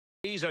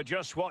These are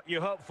just what you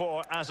hope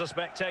for as a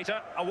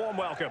spectator. A warm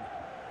welcome.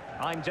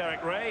 I'm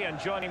Derek Ray, and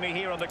joining me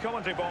here on the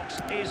commentary box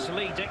is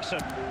Lee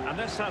Dixon. And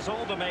this has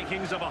all the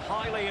makings of a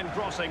highly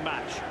engrossing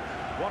match.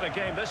 What a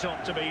game this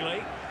ought to be,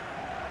 Lee.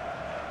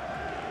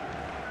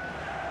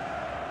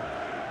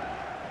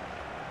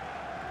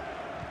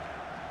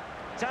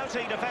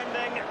 Doughty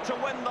defending to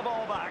win the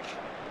ball back.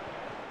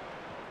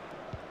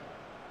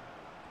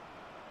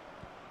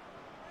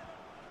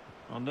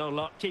 Well, no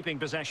luck keeping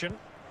possession.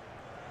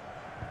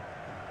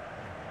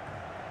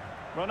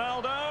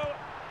 Ronaldo.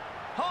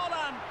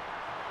 Haaland.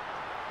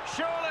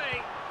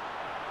 Surely.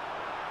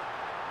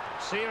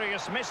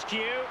 Serious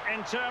miscue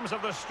in terms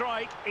of the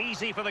strike.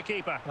 Easy for the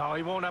keeper. No,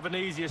 he won't have an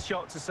easier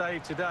shot to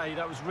save today.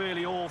 That was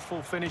really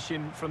awful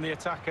finishing from the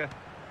attacker.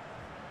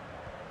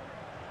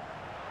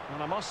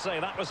 And I must say,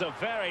 that was a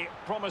very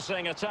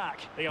promising attack.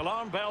 The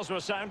alarm bells were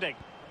sounding.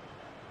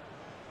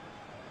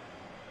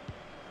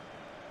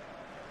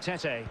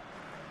 Tete.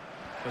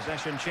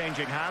 Possession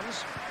changing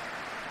hands.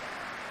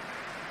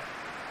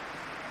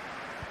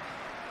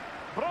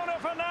 Bruno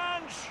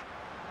Fernandes.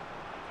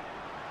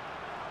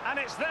 And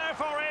it's there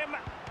for him.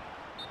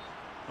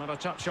 Well, a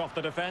touch off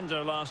the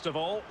defender last of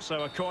all,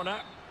 so a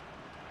corner.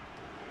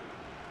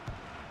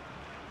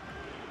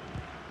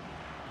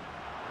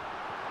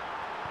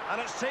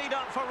 And it's teed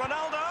up for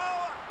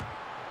Ronaldo.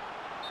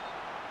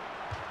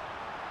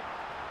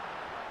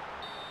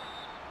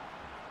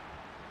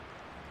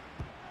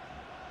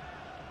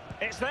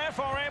 It's there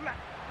for him.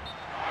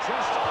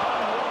 Just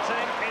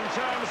unwanting in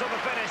terms of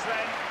the finish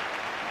then.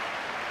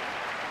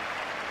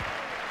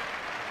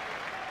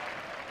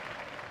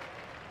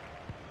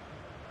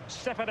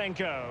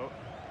 Stepanenko.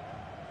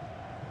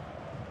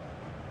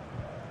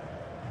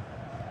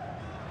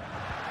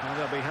 Well,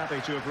 they'll be happy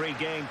to have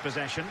regained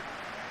possession.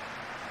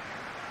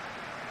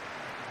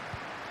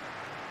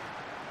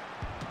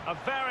 A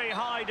very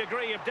high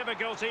degree of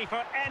difficulty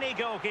for any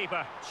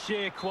goalkeeper.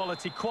 Sheer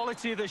quality.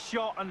 Quality of the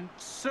shot and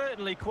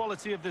certainly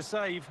quality of the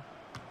save.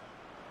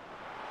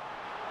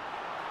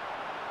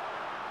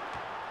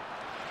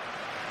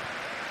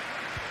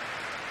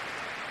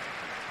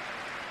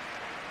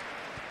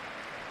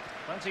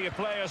 Plenty of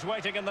players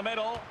waiting in the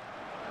middle.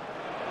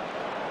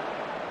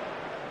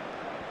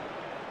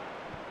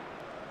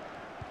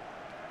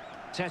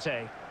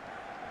 Tete.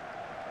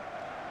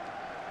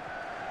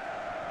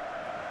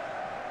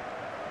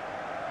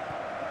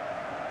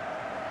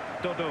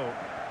 Dodo.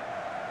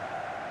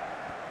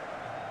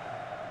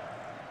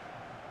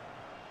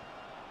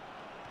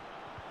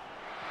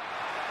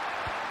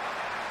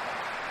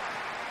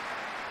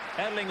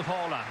 Erling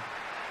Haaland.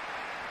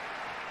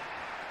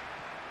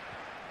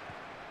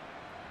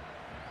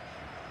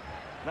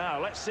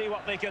 Now, let's see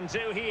what they can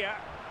do here.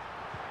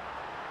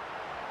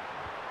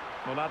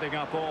 Well, adding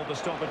up all the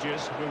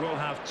stoppages, we will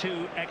have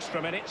 2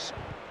 extra minutes.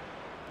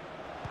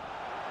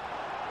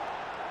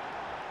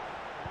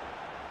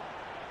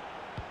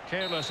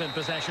 Careless in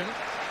possession.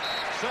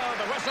 So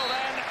the whistle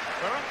then.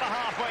 We're at the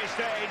halfway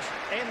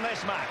stage in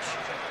this match.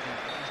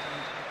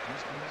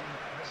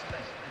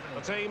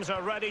 The teams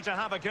are ready to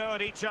have a go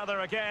at each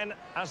other again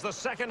as the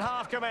second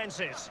half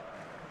commences.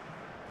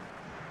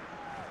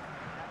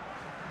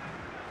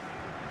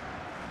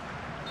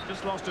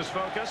 Just lost his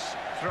focus.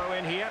 Throw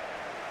in here.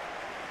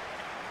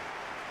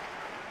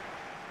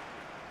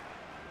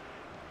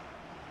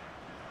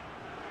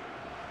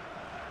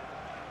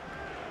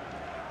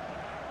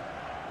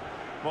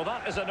 Well,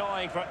 that is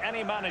annoying for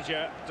any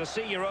manager to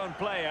see your own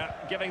player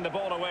giving the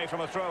ball away from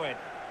a throw-in.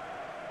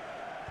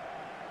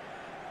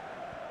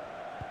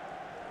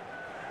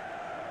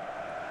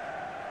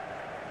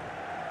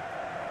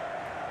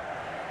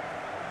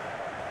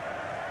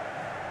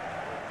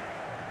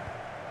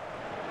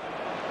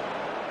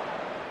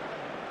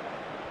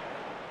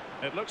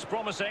 It looks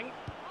promising.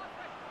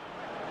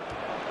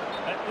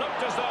 It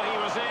looked as though he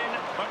was in,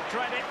 but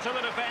credit to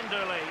the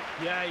defender,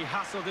 Lee. Yeah, he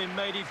hassled him,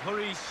 made his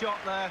hurry shot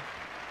there.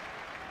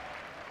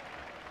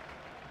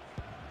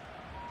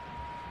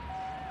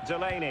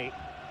 Delaney.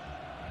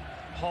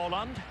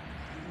 Haaland.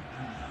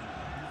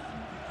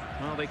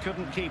 Well, they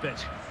couldn't keep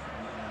it.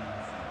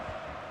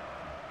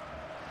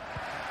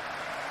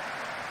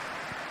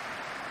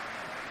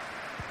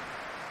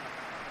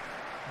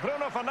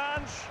 Bruno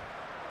Fernandes.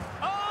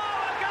 Oh,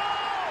 a goal!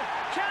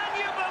 Can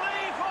you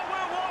believe what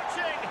we're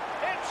watching?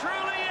 It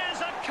truly is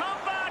a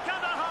comeback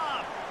and a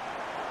half.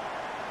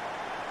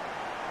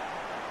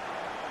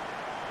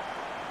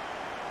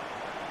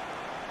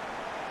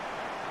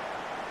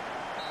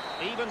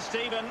 Even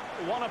Steven,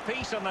 one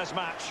apiece in this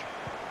match.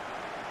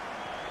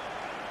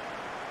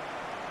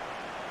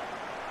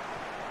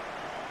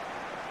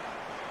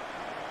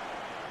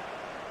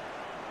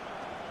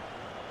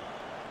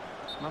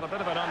 Well, a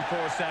bit of an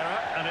unforced error,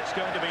 and it's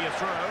going to be a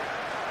throw.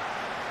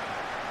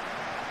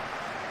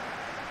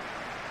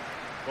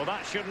 Well,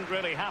 that shouldn't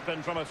really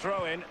happen from a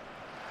throw-in.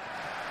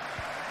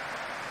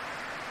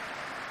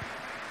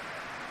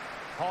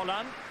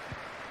 Haaland.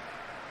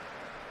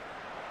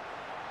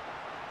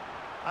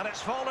 And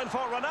it's fallen for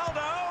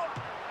Ronaldo.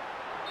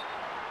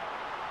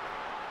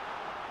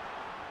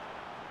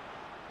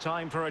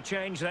 Time for a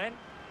change then.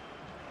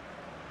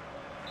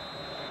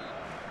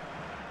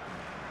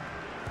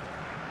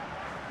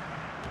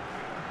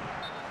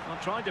 Well,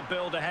 trying to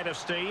build a head of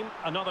steam.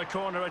 Another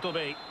corner it'll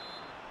be.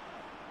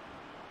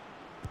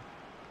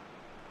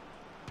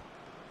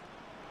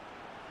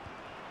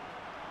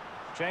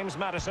 James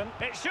Maddison.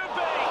 It should be!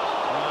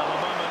 Well,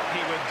 a moment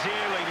he would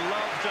dearly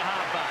love to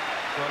have that.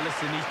 Well,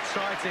 listen, he's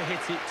tried to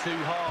hit it too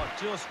hard.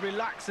 Just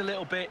relax a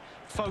little bit.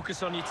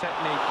 Focus on your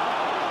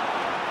technique.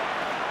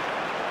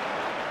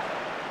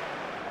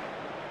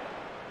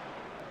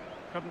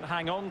 Couldn't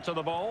hang on to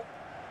the ball.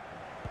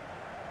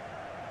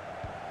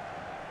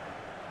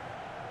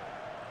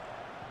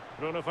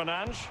 Bruno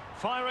Fernandes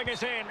firing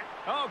it in.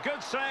 Oh,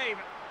 good save.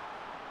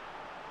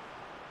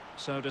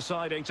 So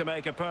deciding to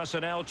make a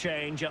personnel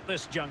change at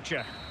this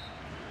juncture.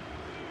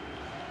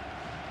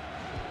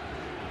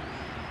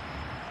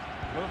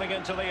 Moving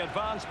into the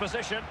advanced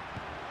position.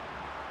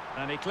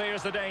 And he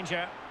clears the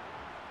danger.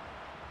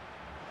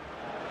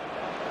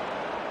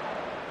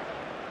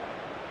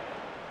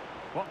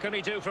 What can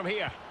he do from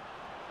here?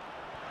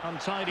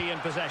 Untidy in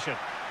possession.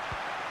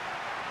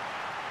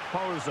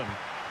 Poulsen.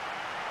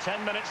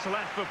 10 minutes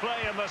left for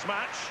play in this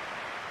match.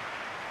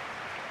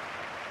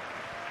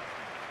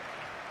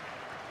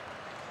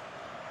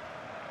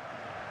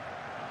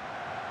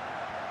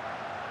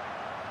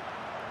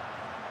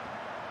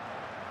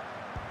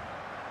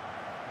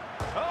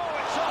 Oh,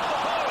 it's off the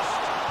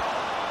post!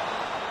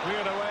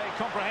 Cleared away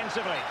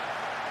comprehensively.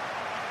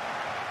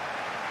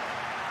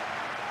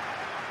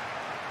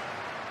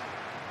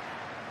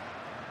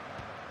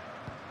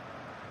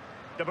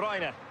 De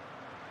Bruyne.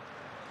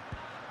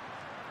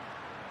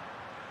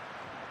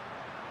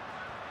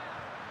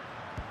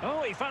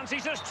 Oh, he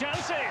fancies his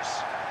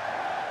chances.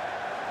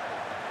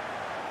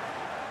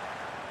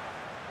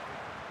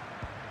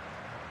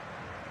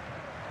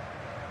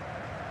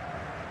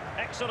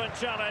 Excellent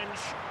challenge.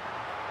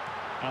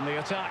 And the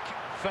attack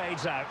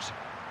fades out.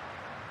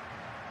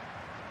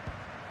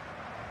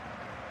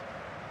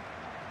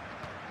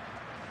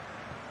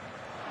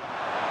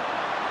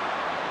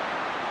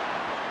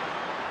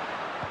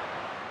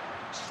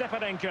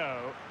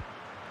 Stepanenko.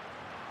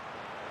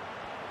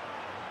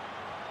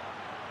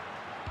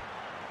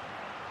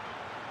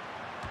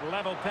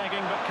 Level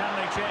pegging, but can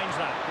they change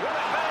that? Will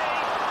it be?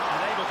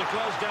 And able to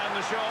close down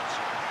the shot.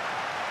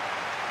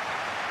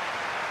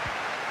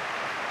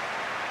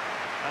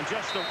 And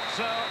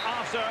so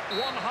after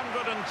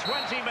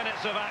 120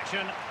 minutes of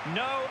action,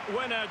 no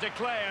winner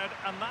declared,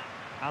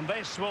 and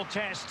this will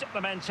test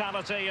the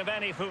mentality of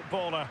any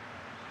footballer.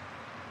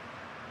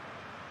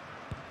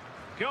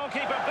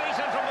 Goalkeeper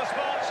beaten from the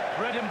spot.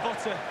 Bread and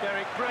butter,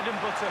 Derek, bread and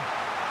butter.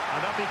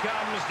 And up he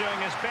comes, doing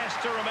his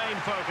best to remain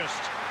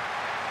focused.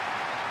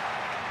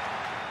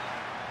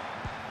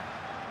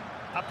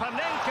 A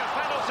Panenka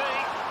penalty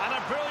and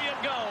a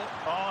brilliant goal.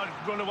 Oh,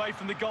 I'd run away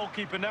from the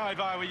goalkeeper now if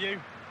I were you.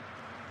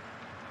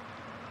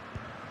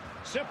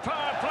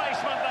 Superb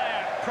placement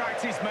there.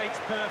 Practice makes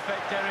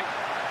perfect, Derek.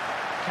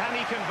 Can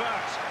he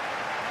convert?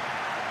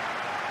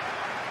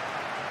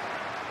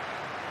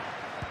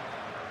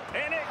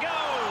 In it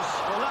goes.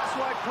 Well, that's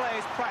why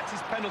players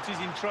practice penalties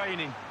in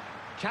training.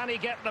 Can he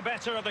get the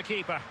better of the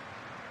keeper?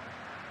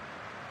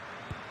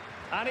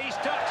 And he's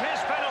ducked his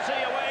penalty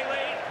away,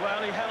 Lee.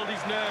 Well, he held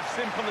his nerve,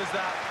 simple as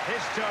that.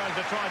 His turn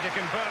to try to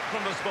convert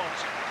from the spot.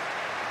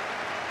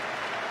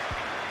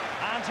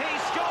 And he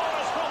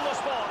scores from the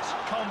spot.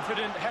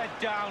 Confident, head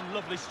down,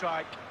 lovely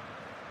strike.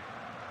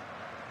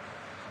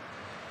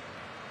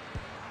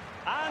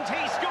 And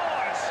he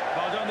scores.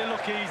 Well, don't they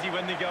look easy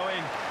when they go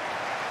in?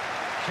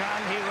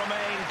 Can he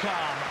remain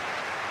calm?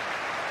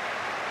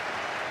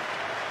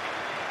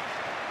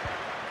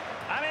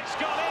 And it's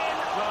gone in.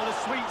 Well, the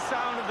sweet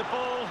sound of the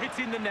ball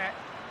hitting the net.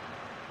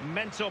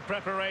 Mental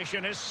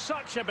preparation is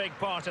such a big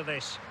part of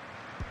this.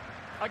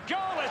 A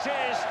goal it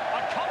is,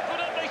 a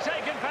confidently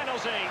taken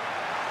penalty.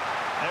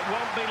 It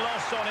won't be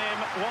lost on him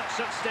what's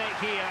at stake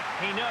here.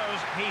 He knows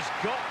he's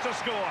got to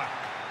score.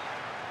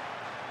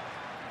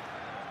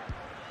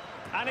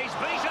 And he's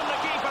beaten the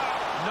keeper.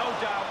 No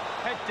doubt,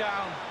 head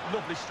down,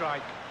 lovely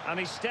strike. And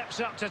he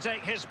steps up to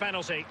take his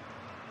penalty.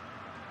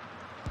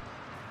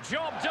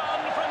 Job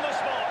done from the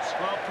spot.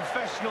 Well,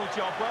 professional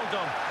job, well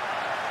done.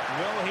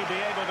 Will he be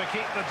able to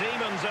keep the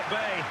demons at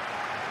bay?